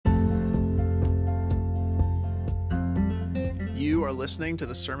You are listening to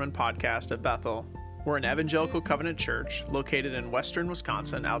the Sermon Podcast at Bethel. We're an evangelical covenant church located in western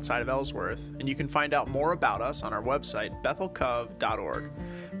Wisconsin outside of Ellsworth, and you can find out more about us on our website, bethelcov.org.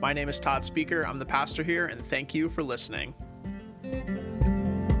 My name is Todd Speaker. I'm the pastor here, and thank you for listening.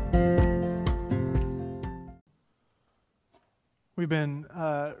 We've been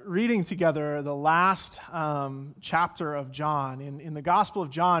reading together the last chapter of John. In the Gospel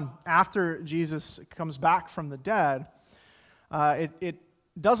of John, after Jesus comes back from the dead, it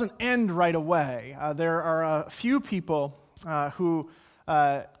doesn't end right away. There are a few people who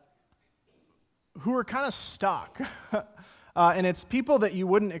are kind of stuck. And it's people that you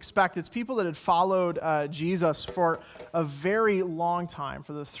wouldn't expect. It's people that had followed Jesus for a very long time,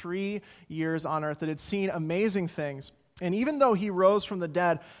 for the 3 years on earth, that had seen amazing things. And even though he rose from the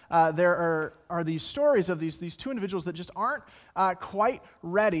dead, there are these stories of these two individuals that just aren't quite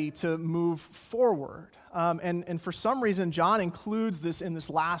ready to move forward. And for some reason, John includes this in this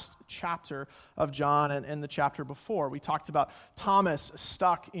last chapter of John and the chapter before. We talked about Thomas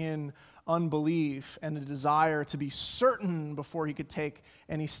stuck in unbelief and a desire to be certain before he could take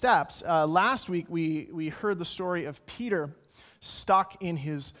any steps. Last week, we heard the story of Peter stuck in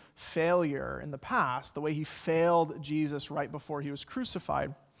his failure in the past, the way he failed Jesus right before he was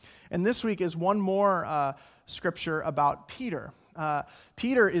crucified. And this week is one more scripture about Peter.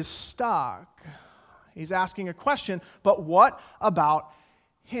 Peter is stuck. He's asking a question, but what about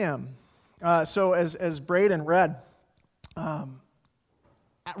him? So as Braden read,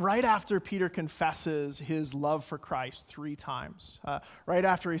 right after Peter confesses his love for Christ 3 times, right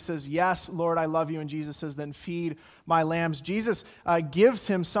after he says, "Yes, Lord, I love you," and Jesus says, "Then feed my lambs," Jesus gives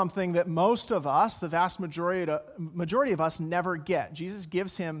him something that most of us, the vast majority of us, never get. Jesus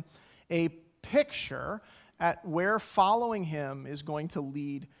gives him a picture at where following him is going to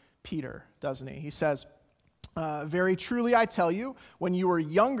lead Peter, doesn't he? He says, "Very truly I tell you, when you were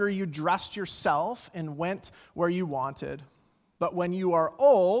younger, you dressed yourself and went where you wanted. But when you are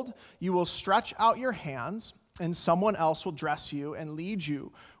old, you will stretch out your hands, and someone else will dress you and lead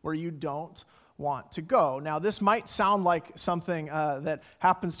you where you don't want to go." Now, this might sound like something that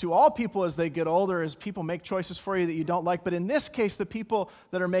happens to all people as they get older, as people make choices for you that you don't like. But in this case, the people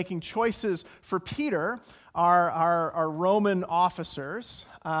that are making choices for Peter are Roman officers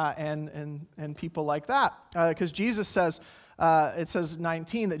and people like that. Because Jesus says, it says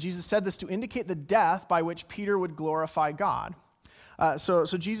 19, that Jesus said this to indicate the death by which Peter would glorify God. So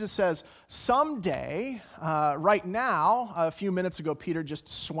Jesus says, someday, right now, a few minutes ago, Peter just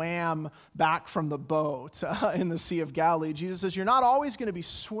swam back from the boat in the Sea of Galilee. Jesus says, you're not always going to be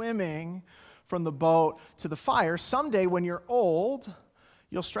swimming from the boat to the fire. Someday, when you're old,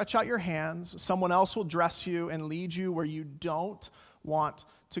 you'll stretch out your hands. Someone else will dress you and lead you where you don't want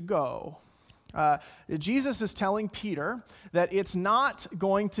to go. Jesus is telling Peter that it's not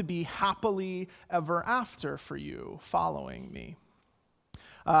going to be happily ever after for you following me.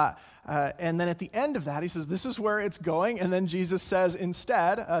 And then at the end of that, he says, this is where it's going. And then Jesus says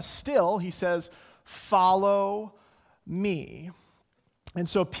instead, he says, follow me. And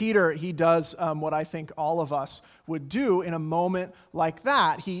so Peter, he does what I think all of us would do in a moment like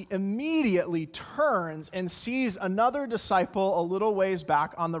that. He immediately turns and sees another disciple a little ways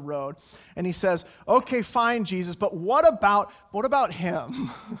back on the road. And he says, okay, fine, Jesus, but what about him?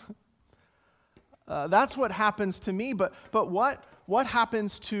 That's what happens to me, but what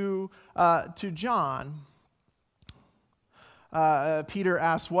happens to John? Peter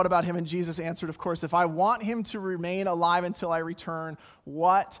asked, what about him? And Jesus answered, of course, if I want him to remain alive until I return,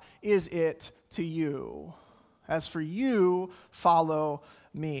 what is it to you? As for you, follow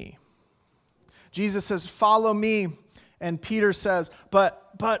me. Jesus says, follow me. And Peter says,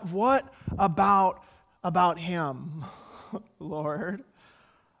 but what about him, Lord?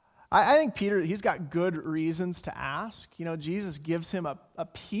 I think Peter, he's got good reasons to ask. You know, Jesus gives him a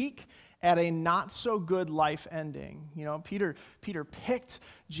peek at a not-so-good life ending. You know, Peter picked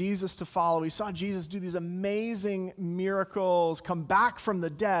Jesus to follow. He saw Jesus do these amazing miracles, come back from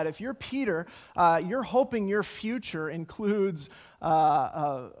the dead. If you're Peter, you're hoping your future includes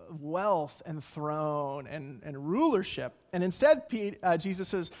wealth and throne and rulership. And instead, Jesus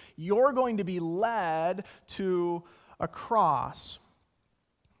says, you're going to be led to a cross.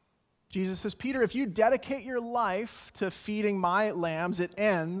 Jesus says, Peter, if you dedicate your life to feeding my lambs, it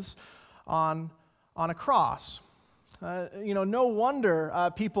ends on a cross. No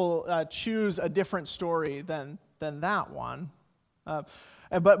wonder people choose a different story than that one.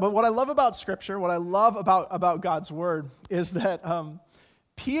 But what I love about Scripture, what I love about God's Word, is that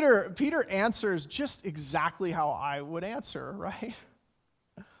Peter answers just exactly how I would answer, right?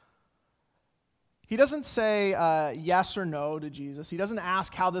 He doesn't say yes or no to Jesus. He doesn't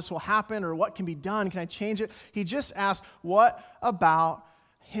ask how this will happen or what can be done. Can I change it? He just asks, what about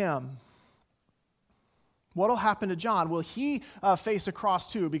him? What will happen to John? Will he face a cross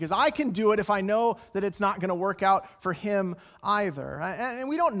too? Because I can do it if I know that it's not going to work out for him either. And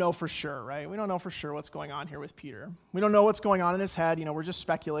we don't know for sure, right? We don't know for sure what's going on here with Peter. We don't know what's going on in his head. We're just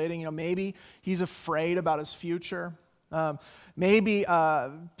speculating. Maybe he's afraid about his future. Maybe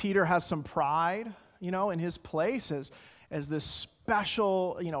Peter has some pride, in his place as this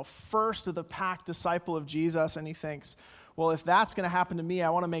special, first of the pack disciple of Jesus. And he thinks, well, if that's going to happen to me, I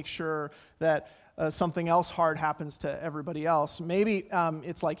want to make sure that something else hard happens to everybody else. Maybe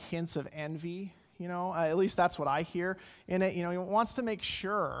it's like hints of envy, at least that's what I hear in it. He wants to make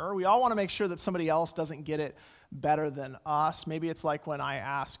sure, we all want to make sure that somebody else doesn't get it better than us. Maybe it's like when I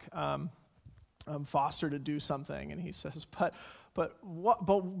ask Foster to do something and he says, but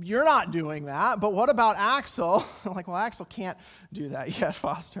you're not doing that. But what about Axel? I'm like, well, Axel can't do that yet,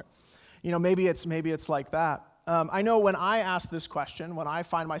 Foster. Maybe it's like that. I know when I ask this question, when I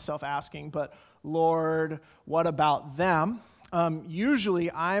find myself asking, but Lord, what about them? Usually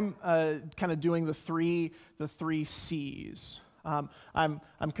I'm kind of doing the three C's. I'm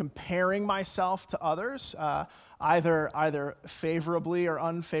comparing myself to others, either favorably or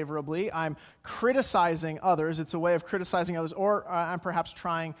unfavorably. I'm criticizing others. It's a way of criticizing others, or I'm perhaps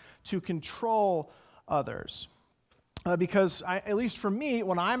trying to control others. Because at least for me,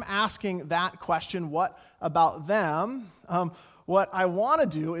 when I'm asking that question, what about them, what I want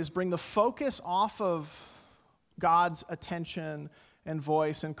to do is bring the focus off of God's attention and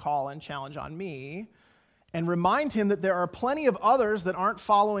voice and call and challenge on me, and remind him that there are plenty of others that aren't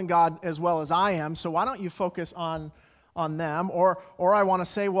following God as well as I am, so why don't you focus on them? Or I want to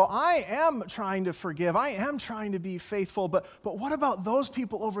say, well, I am trying to forgive, I am trying to be faithful, but what about those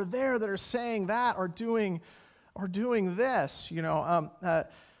people over there that are saying that or doing this,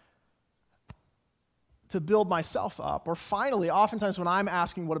 to build myself up. Or finally, oftentimes when I'm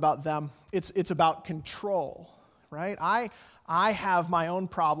asking what about them, it's about control, right? I have my own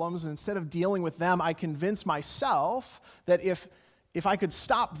problems, and instead of dealing with them, I convince myself that if I could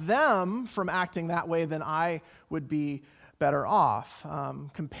stop them from acting that way, then I would be better off.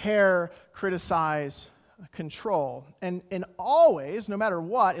 Compare, criticize, control. And always, no matter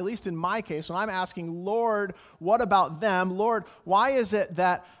what, at least in my case, when I'm asking, Lord, what about them? Lord, why is it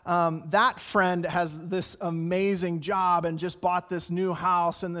that that friend has this amazing job and just bought this new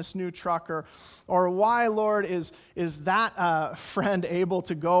house and this new truck? Or why, Lord, is that friend able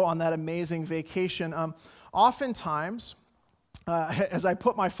to go on that amazing vacation? Oftentimes, as I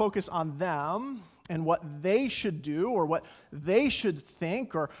put my focus on them, and what they should do or what they should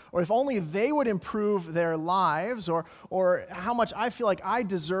think, or if only they would improve their lives, or how much I feel like I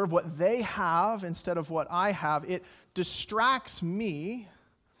deserve what they have instead of what I have, it distracts me.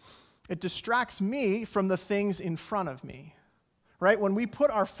 It distracts me from the things in front of me. Right? When we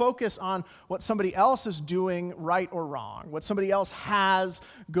put our focus on what somebody else is doing right or wrong, what somebody else has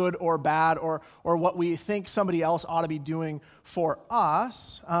good or bad, or what we think somebody else ought to be doing for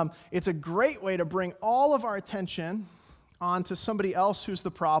us, it's a great way to bring all of our attention onto somebody else who's the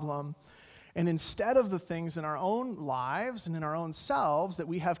problem, and instead of the things in our own lives and in our own selves that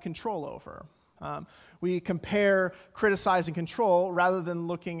we have control over. We compare, criticize, and control rather than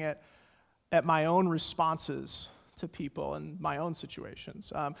looking at my own responses to people and my own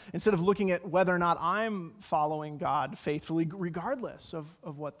situations, instead of looking at whether or not I'm following God faithfully, regardless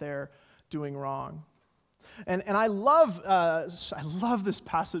of what they're doing wrong. And I love this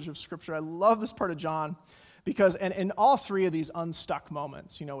passage of Scripture. I love this part of John because, and in all three of these unstuck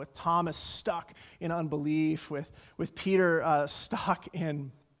moments, with Thomas stuck in unbelief, with Peter stuck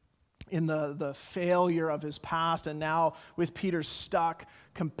in the failure of his past, and now with Peter stuck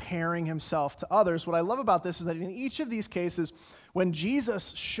comparing himself to others. What I love about this is that in each of these cases, when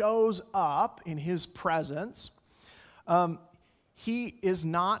Jesus shows up in his presence, he is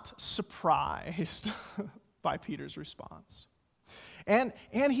not surprised by Peter's response. And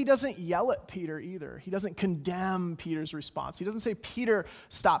he doesn't yell at Peter either. He doesn't condemn Peter's response. He doesn't say, Peter,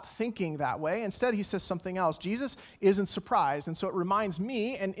 stop thinking that way. Instead, he says something else. Jesus isn't surprised. And so it reminds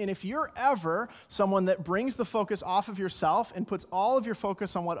me, and if you're ever someone that brings the focus off of yourself and puts all of your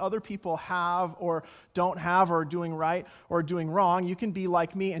focus on what other people have or don't have or are doing right or doing wrong, you can be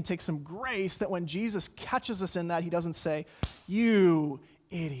like me and take some grace that when Jesus catches us in that, he doesn't say, you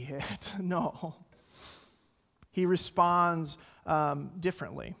idiot. No. He responds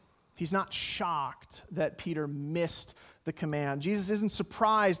differently. He's not shocked that Peter missed the command. Jesus isn't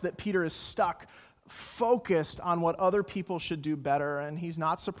surprised that Peter is stuck focused on what other people should do better, and he's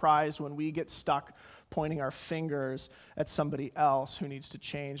not surprised when we get stuck pointing our fingers at somebody else who needs to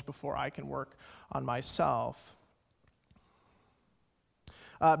change before I can work on myself.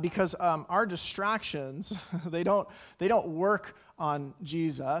 Because our distractions, they don't work on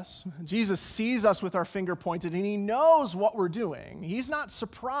Jesus. Jesus sees us with our finger pointed, and he knows what we're doing. He's not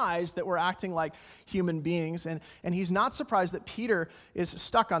surprised that we're acting like human beings, and he's not surprised that Peter is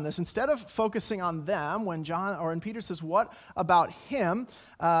stuck on this. Instead of focusing on them, when Peter says, "What about him?"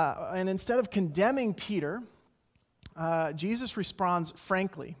 And instead of condemning Peter, Jesus responds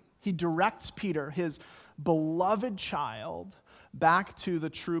frankly. He directs Peter, his beloved child, back to the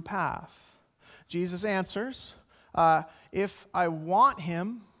true path. Jesus answers, if I want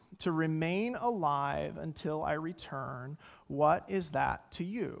him to remain alive until I return, what is that to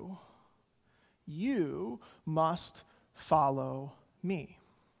you? You must follow me.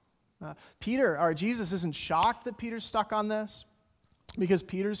 Jesus isn't shocked that Peter's stuck on this because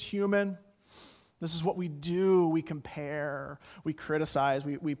Peter's human. This is what we do. We compare, we criticize,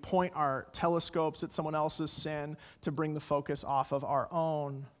 we point our telescopes at someone else's sin to bring the focus off of our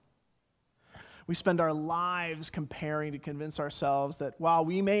own. We spend our lives comparing to convince ourselves that while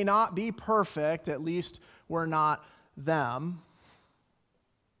we may not be perfect, at least we're not them.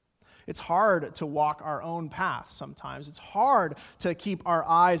 It's hard to walk our own path sometimes. It's hard to keep our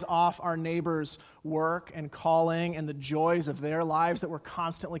eyes off our neighbor's work and calling and the joys of their lives that we're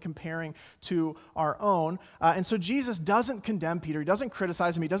constantly comparing to our own. And so Jesus doesn't condemn Peter. He doesn't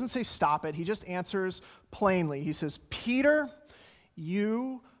criticize him. He doesn't say stop it. He just answers plainly. He says, Peter,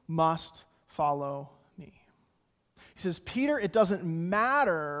 you must follow me. He says, Peter, it doesn't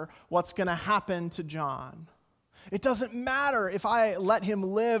matter what's going to happen to John. It doesn't matter if I let him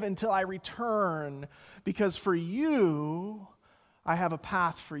live until I return, because for you, I have a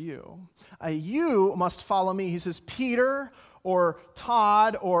path for you. You must follow me. He says, Peter or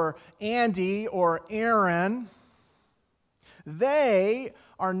Todd or Andy or Aaron, they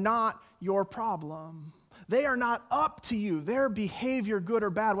are not your problem. They are not up to you. Their behavior, good or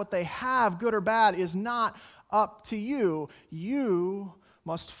bad, what they have, good or bad, is not up to you. You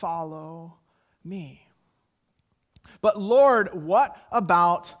must follow me. But Lord, what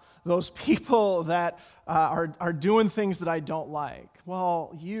about those people that are doing things that I don't like?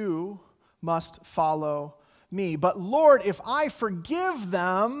 Well, you must follow me. But Lord, if I forgive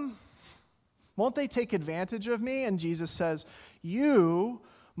them, won't they take advantage of me? And Jesus says, you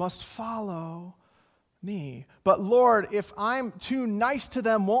must follow me. But Lord, if I'm too nice to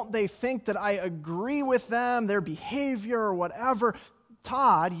them, won't they think that I agree with them, their behavior or whatever?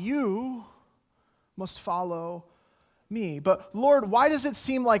 Todd, you must follow me. But Lord, why does it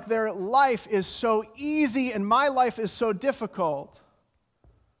seem like their life is so easy and my life is so difficult?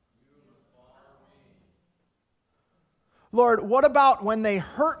 Lord, what about when they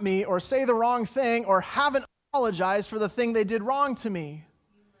hurt me or say the wrong thing or haven't apologized for the thing they did wrong to me?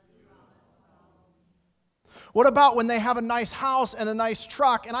 What about when they have a nice house and a nice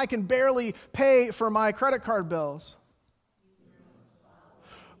truck and I can barely pay for my credit card bills?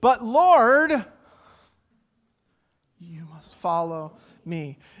 But Lord, you must follow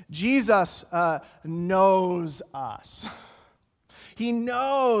me. Jesus knows us. He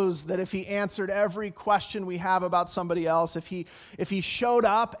knows that if he answered every question we have about somebody else, if he showed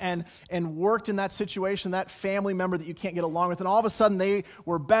up and worked in that situation, that family member that you can't get along with, and all of a sudden they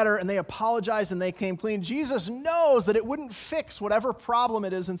were better and they apologized and they came clean, Jesus knows that it wouldn't fix whatever problem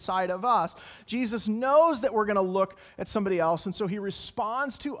it is inside of us. Jesus knows that we're going to look at somebody else, and so he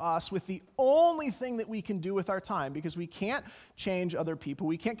responds to us with the only thing that we can do with our time, because we can't change other people.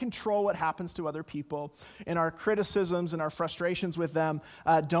 We can't control what happens to other people, and our criticisms and our frustrations with them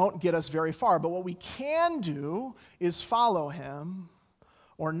don't get us very far. But what we can do is follow him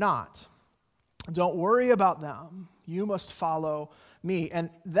or not. Don't worry about them. You must follow me. And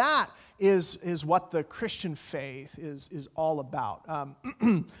that is what the Christian faith is all about.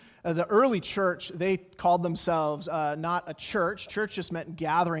 The early church, they called themselves not a church. Church just meant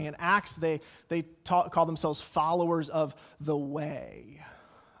gathering. In Acts, they called themselves followers of the way.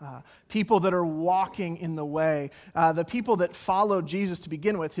 People that are walking in the way. The people that followed Jesus to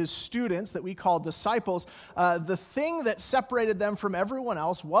begin with, his students that we call disciples, the thing that separated them from everyone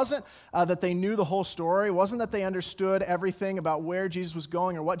else wasn't that they knew the whole story, wasn't that they understood everything about where Jesus was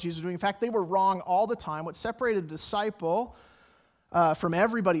going or what Jesus was doing. In fact, they were wrong all the time. What separated a disciple from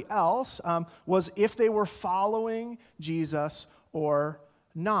everybody else was if they were following Jesus or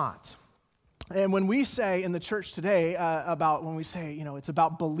not. And when we say in the church today when we say, it's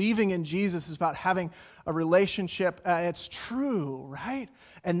about believing in Jesus, it's about having a relationship, it's true, right?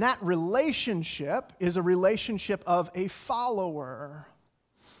 And that relationship is a relationship of a follower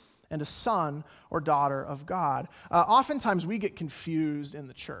and a son or daughter of God. Oftentimes we get confused in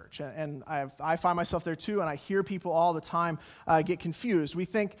the church, and I find myself there too, and I hear people all the time get confused. We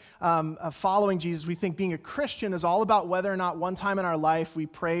think following Jesus, we think being a Christian is all about whether or not one time in our life we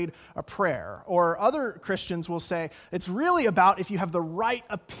prayed a prayer. Or other Christians will say it's really about if you have the right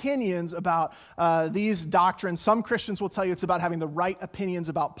opinions about these doctrines. Some Christians will tell you it's about having the right opinions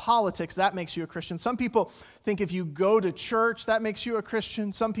about politics. That makes you a Christian. Some people think if you go to church, that makes you a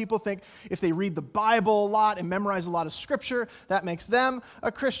Christian. Some people think if they read the Bible a lot and memorize a lot of scripture, that makes them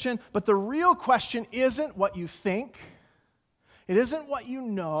a Christian. But the real question isn't what you think. It isn't what you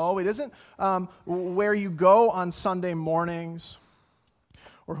know. It isn't where you go on Sunday mornings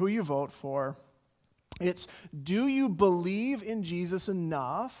or who you vote for. It's, do you believe in Jesus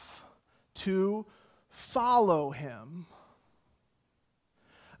enough to follow him?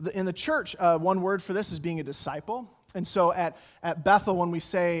 In the church, one word for this is being a disciple. And so at Bethel, when we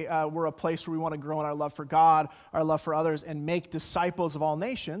say we're a place where we want to grow in our love for God, our love for others, and make disciples of all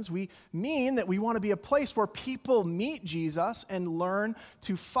nations, we mean that we want to be a place where people meet Jesus and learn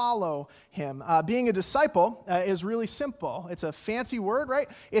to follow him. Being a disciple is really simple. It's a fancy word, right?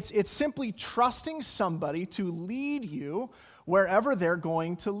 It's simply trusting somebody to lead you wherever they're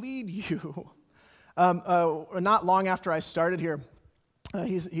going to lead you. Not long after I started here,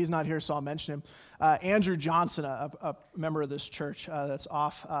 he's not here, so I'll mention him. Andrew Johnson, a member of this church that's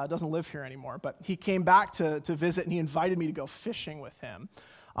off, doesn't live here anymore, but he came back to visit, and he invited me to go fishing with him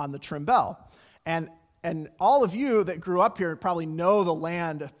on the Trimble. And all of you that grew up here probably know the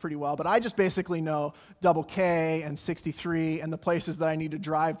land pretty well, but I just basically know Double K and 63 and the places that I need to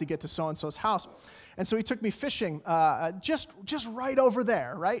drive to get to so-and-so's house. And so he took me fishing just right over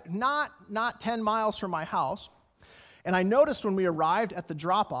there, right? Not 10 miles from my house. And I noticed when we arrived at the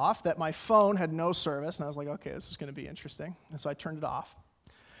drop-off that my phone had no service, and I was like, okay, this is going to be interesting. And so I turned it off.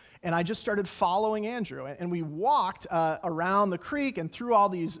 And I just started following Andrew. And we walked around the creek and through all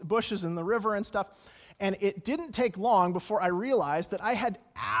these bushes in the river and stuff. And it didn't take long before I realized that I had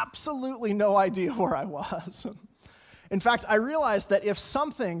absolutely no idea where I was. In fact, I realized that if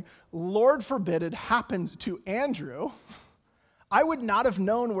something, Lord forbid, had happened to Andrew, I would not have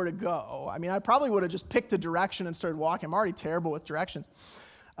known where to go. I mean, I probably would have just picked a direction and started walking. I'm already terrible with directions.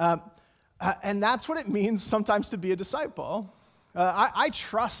 And that's what it means sometimes to be a disciple. I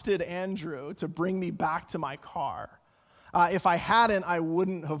trusted Andrew to bring me back to my car. If I hadn't, I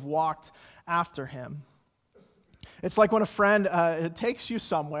wouldn't have walked after him. It's like when a friend takes you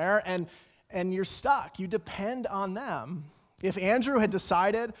somewhere and you're stuck. You depend on them. If Andrew had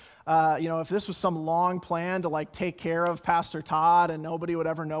decided, if this was some long plan to take care of Pastor Todd and nobody would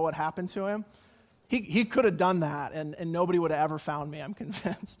ever know what happened to him, he could have done that and nobody would have ever found me, I'm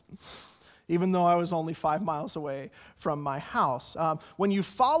convinced, even though I was only 5 miles away from my house. When you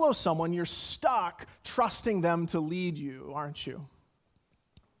follow someone, you're stuck trusting them to lead you, aren't you?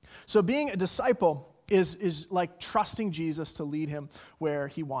 So being a disciple is like trusting Jesus to lead him where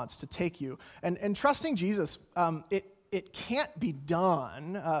he wants to take you. And trusting Jesus, it can't be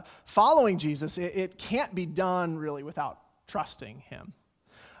done. Following Jesus, it can't be done really without trusting him.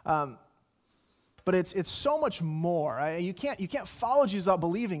 But it's so much more. Right? You can't follow Jesus without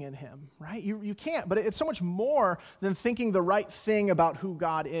believing in him, right? You can't. But it's so much more than thinking the right thing about who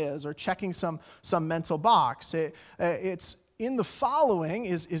God is or checking some mental box. It's in the following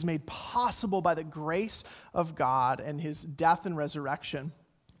is made possible by the grace of God and his death and resurrection.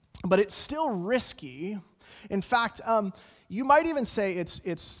 But it's still risky. In fact, you might even say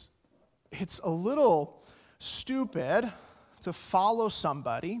it's a little stupid to follow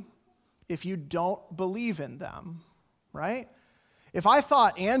somebody if you don't believe in them, right? If I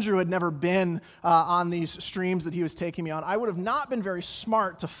thought Andrew had never been on these streams that he was taking me on, I would have not been very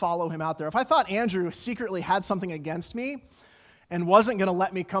smart to follow him out there. If I thought Andrew secretly had something against me and wasn't going to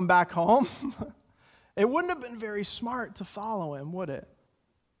let me come back home, it wouldn't have been very smart to follow him, would it?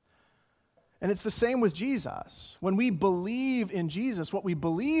 And it's the same with Jesus. When we believe in Jesus, what we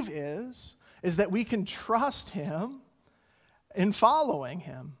believe is that we can trust him in following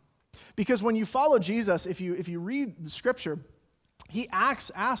him. Because when you follow Jesus, if you read the scripture, he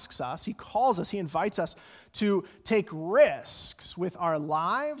asks us, he calls us, he invites us to take risks with our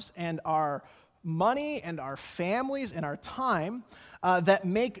lives and our money and our families and our time that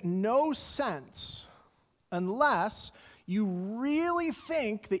make no sense unless you really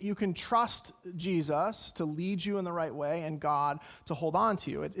think that you can trust Jesus to lead you in the right way and God to hold on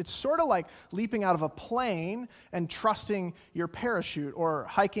to you. It's sort of like leaping out of a plane and trusting your parachute, or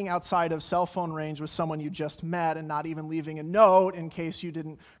hiking outside of cell phone range with someone you just met and not even leaving a note in case you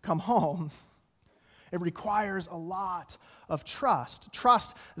didn't come home. It requires a lot of trust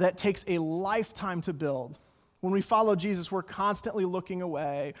that takes a lifetime to build. When we follow Jesus, we're constantly looking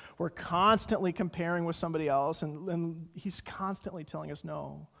away. We're constantly comparing with somebody else, and he's constantly telling us,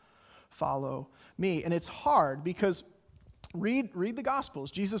 no, follow me. And it's hard because read the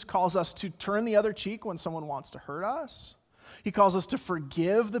Gospels. Jesus calls us to turn the other cheek when someone wants to hurt us. He calls us to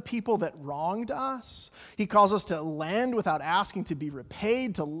forgive the people that wronged us. He calls us to lend without asking to be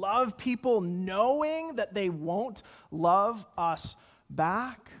repaid, to love people knowing that they won't love us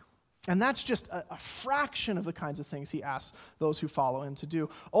back. And that's just a fraction of the kinds of things he asks those who follow him to do.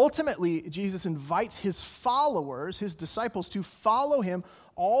 Ultimately, Jesus invites his followers, his disciples, to follow him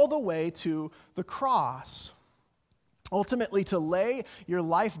all the way to the cross. Ultimately, to lay your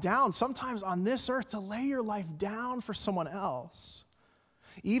life down, sometimes on this earth, to lay your life down for someone else,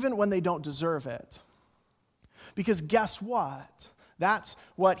 even when they don't deserve it. Because guess what? That's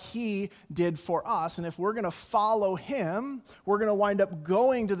what he did for us. And if we're going to follow him, we're going to wind up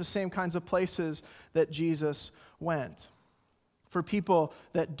going to the same kinds of places that Jesus went for people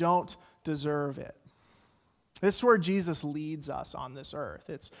that don't deserve it. This is where Jesus leads us on this earth.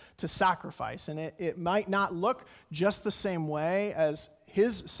 It's to sacrifice. And it might not look just the same way as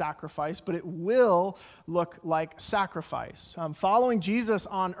his sacrifice, but it will look like sacrifice. Following Jesus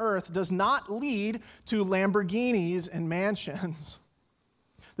on earth does not lead to Lamborghinis and mansions.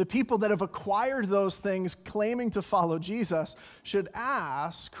 The people that have acquired those things claiming to follow Jesus should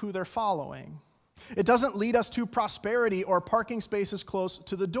ask who they're following. It doesn't lead us to prosperity or parking spaces close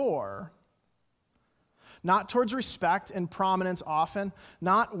to the door. Not towards respect and prominence often,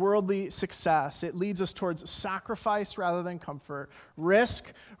 not worldly success. It leads us towards sacrifice rather than comfort,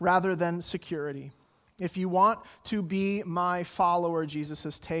 risk rather than security. If you want to be my follower, Jesus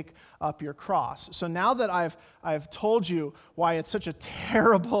says, take up your cross. So now that I've told you why it's such a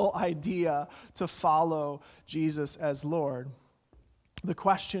terrible idea to follow Jesus as Lord, the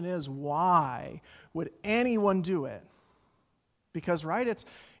question is, why would anyone do it? Because, right,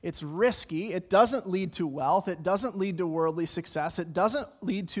 it's risky. It doesn't lead to wealth. It doesn't lead to worldly success. It doesn't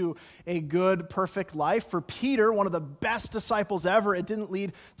lead to a good, perfect life. For Peter, one of the best disciples ever, it didn't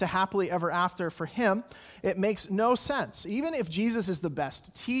lead to happily ever after for him. It makes no sense. Even if Jesus is the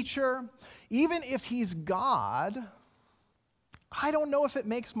best teacher, even if he's God, I don't know if it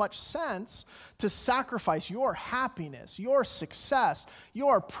makes much sense to sacrifice your happiness, your success,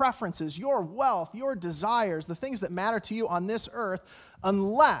 your preferences, your wealth, your desires, the things that matter to you on this earth,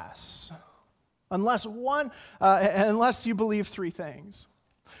 unless you believe three things.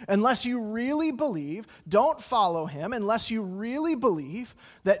 Unless you really believe, don't follow him, unless you really believe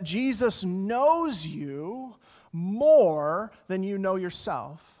that Jesus knows you more than you know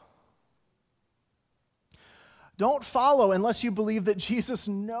yourself. Don't follow unless you believe that Jesus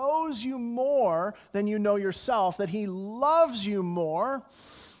knows you more than you know yourself, that he loves you more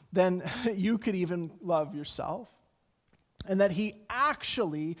than you could even love yourself, and that he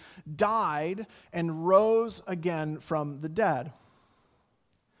actually died and rose again from the dead.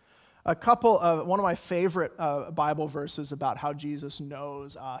 One of my favorite Bible verses about how Jesus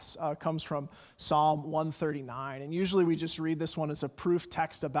knows us comes from Psalm 139. And usually we just read this one as a proof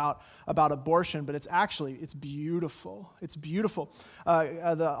text about abortion, but it's beautiful. It's beautiful.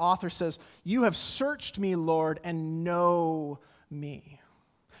 The author says, "You have searched me, Lord, and know me.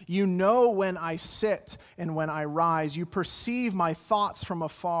 You know when I sit and when I rise. You perceive my thoughts from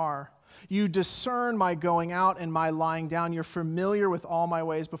afar. You discern my going out and my lying down. You're familiar with all my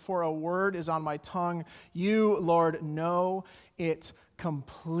ways. Before a word is on my tongue, you, Lord, know it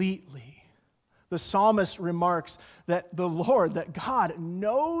completely." The psalmist remarks that the Lord, that God,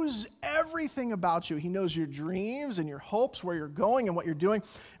 knows everything about you. He knows your dreams and your hopes, where you're going and what you're doing.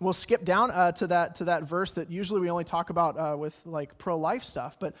 And we'll skip down to that verse that usually we only talk about with like pro-life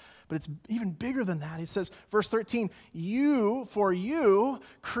stuff, but it's even bigger than that. He says, verse 13, you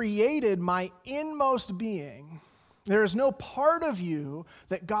created my inmost being. There is no part of you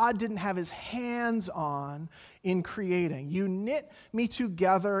that God didn't have his hands on in creating. You knit me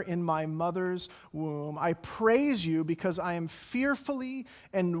together in my mother's womb. I praise you because I am fearfully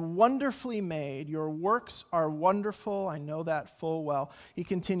and wonderfully made. Your works are wonderful. I know that full well. He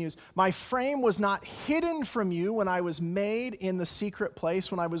continues, my frame was not hidden from you when I was made in the secret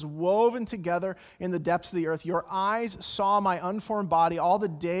place, when I was woven together in the depths of the earth. Your eyes saw my unformed body. All the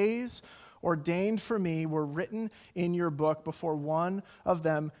days ordained for me were written in your book before one of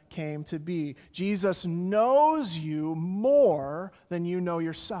them came to be. Jesus knows you more than you know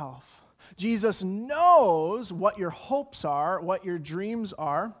yourself. Jesus knows what your hopes are, what your dreams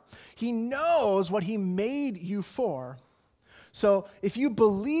are. He knows what he made you for. So if you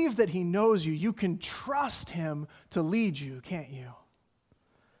believe that he knows you, you can trust him to lead you, can't you?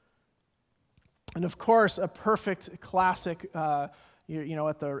 And of course, a perfect classic, at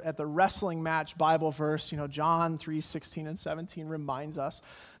the wrestling match Bible verse, John 3:16 and 17 reminds us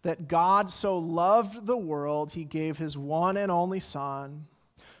that God so loved the world, he gave his one and only Son,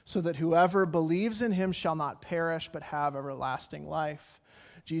 so that whoever believes in him shall not perish but have everlasting life.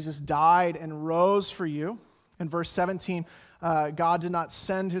 Jesus died and rose for you. In verse 17, God did not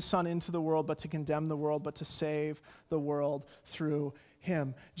send his Son into the world but to condemn the world, but to save the world through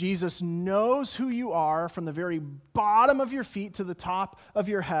him. Jesus knows who you are from the very bottom of your feet to the top of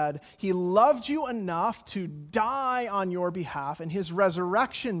your head. He loved you enough to die on your behalf, and his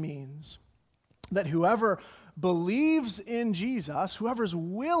resurrection means that whoever believes in Jesus, whoever's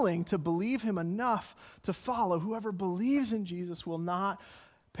willing to believe him enough to follow, whoever believes in Jesus will not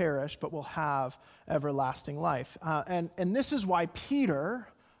perish but will have everlasting life. And this is why Peter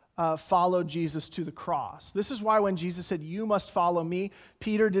followed Jesus to the cross. This is why when Jesus said, "You must follow me,"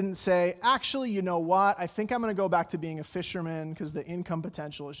 Peter didn't say, "Actually, you know what? I think I'm going to go back to being a fisherman because the income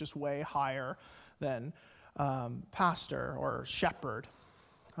potential is just way higher than pastor or shepherd."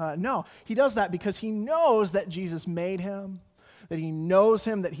 No, he does that because he knows that Jesus made him, that he knows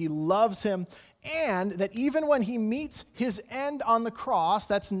him, that he loves him, and that even when he meets his end on the cross,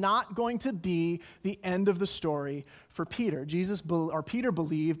 that's not going to be the end of the story for Peter. Peter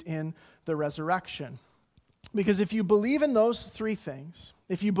believed in the resurrection. Because if you believe in those three things,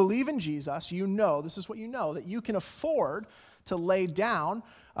 if you believe in Jesus, this is what you know, that you can afford to lay down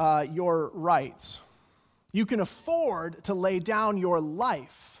your rights. You can afford to lay down your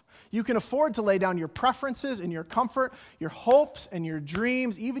life. You can afford to lay down your preferences and your comfort, your hopes and your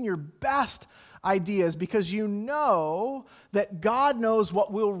dreams, even your best ideas, because you know that God knows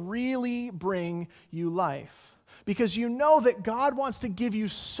what will really bring you life. Because you know that God wants to give you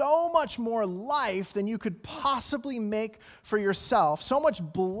so much more life than you could possibly make for yourself, so much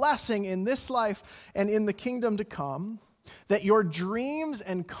blessing in this life and in the kingdom to come, that your dreams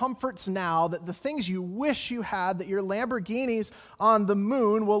and comforts now, that the things you wish you had, that your Lamborghinis on the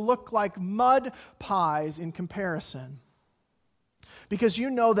moon will look like mud pies in comparison. Because you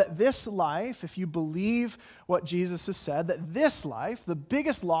know that this life, if you believe what Jesus has said, that this life, the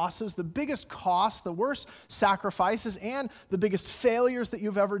biggest losses, the biggest costs, the worst sacrifices, and the biggest failures that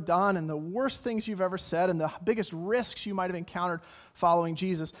you've ever done, and the worst things you've ever said, and the biggest risks you might have encountered following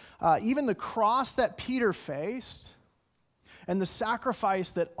Jesus, even the cross that Peter faced, and the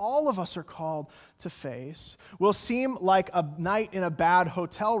sacrifice that all of us are called to face will seem like a night in a bad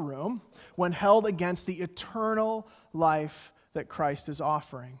hotel room when held against the eternal life that Christ is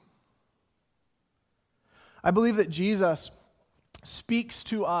offering. I believe that Jesus speaks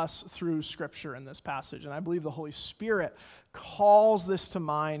to us through Scripture in this passage, and I believe the Holy Spirit calls this to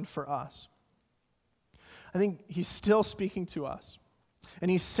mind for us. I think he's still speaking to us. And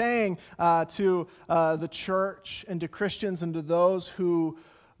he's saying to the church and to Christians and to those who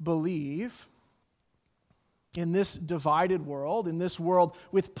believe in this divided world, in this world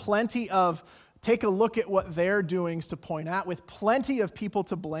with plenty of, take a look at what they're doing to point at, with plenty of people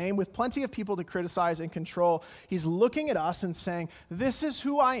to blame, with plenty of people to criticize and control. He's looking at us and saying, this is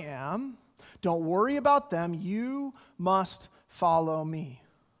who I am. Don't worry about them. You must follow me.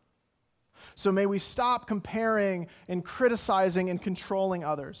 So may we stop comparing and criticizing and controlling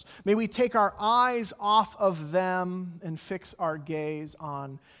others. May we take our eyes off of them and fix our gaze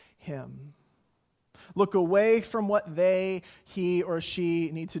on him. Look away from what he or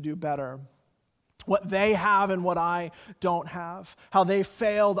she need to do better. What they have and what I don't have. How they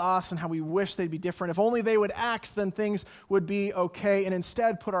failed us and how we wish they'd be different. If only they would act, then things would be okay. And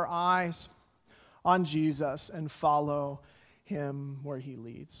instead put our eyes on Jesus and follow him where he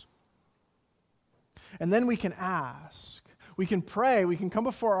leads. And then we can ask, we can pray, we can come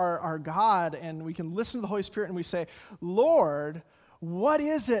before our God, and we can listen to the Holy Spirit, and we say, Lord, what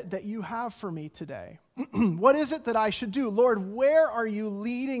is it that you have for me today? What is it that I should do? Lord, where are you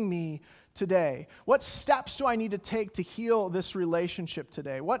leading me today? What steps do I need to take to heal this relationship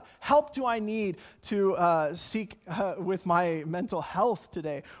today? What help do I need to seek with my mental health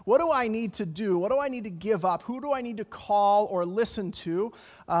today? What do I need to do? What do I need to give up? Who do I need to call or listen to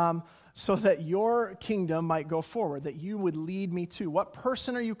so that your kingdom might go forward, that you would lead me to? What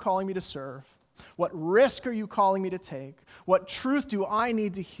person are you calling me to serve? What risk are you calling me to take? What truth do I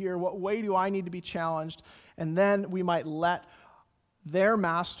need to hear? What way do I need to be challenged? And then we might let their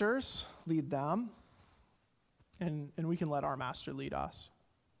masters lead them, and we can let our master lead us.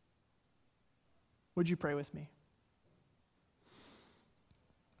 Would you pray with me?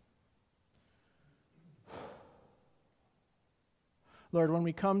 Lord, when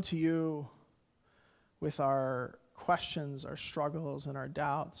we come to you with our questions, our struggles, and our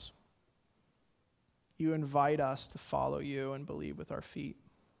doubts, you invite us to follow you and believe with our feet.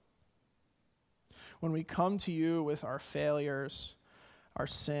 When we come to you with our failures, our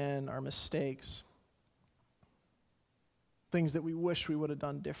sin, our mistakes, things that we wish we would have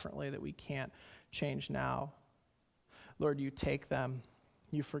done differently that we can't change now, Lord, you take them,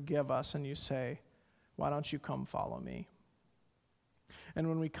 you forgive us, and you say, why don't you come follow me? And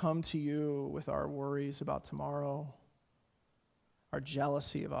when we come to you with our worries about tomorrow, our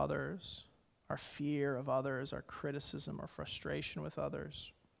jealousy of others, our fear of others, our criticism, our frustration with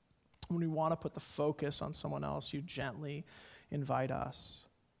others, when we want to put the focus on someone else, you gently invite us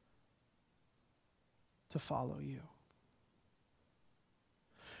to follow you.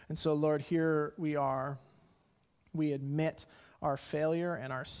 And so, Lord, here we are. We admit our failure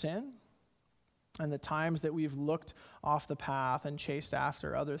and our sin, and the times that we've looked off the path and chased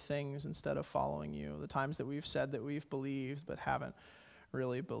after other things instead of following you, the times that we've said that we've believed but haven't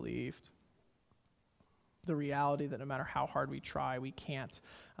really believed. The reality that no matter how hard we try, we can't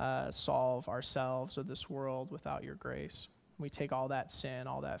solve ourselves or this world without your grace. We take all that sin,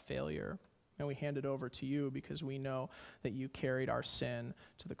 all that failure, and we hand it over to you because we know that you carried our sin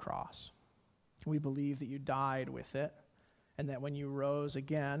to the cross. We believe that you died with it, and that when you rose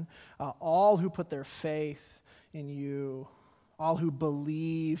again, all who put their faith in you, all who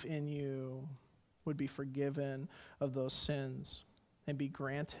believe in you, would be forgiven of those sins and be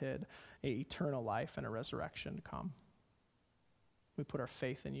granted an eternal life and a resurrection to come. We put our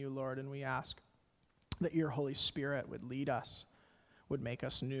faith in you, Lord, and we ask that your Holy Spirit would lead us, would make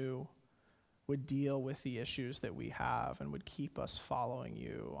us new, would deal with the issues that we have, and would keep us following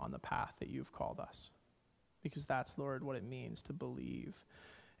you on the path that you've called us. Because that's, Lord, what it means to believe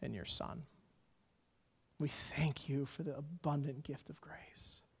in your Son. We thank you for the abundant gift of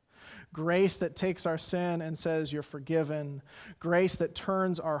grace. Grace that takes our sin and says you're forgiven. Grace that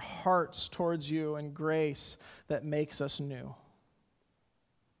turns our hearts towards you, and grace that makes us new.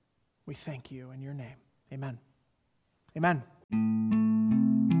 We thank you in your name. Amen. Amen.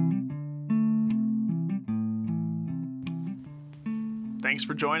 Thanks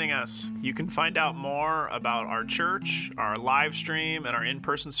for joining us. You can find out more about our church, our live stream, and our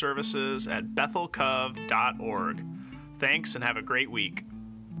in-person services at bethelcov.org. Thanks, and have a great week.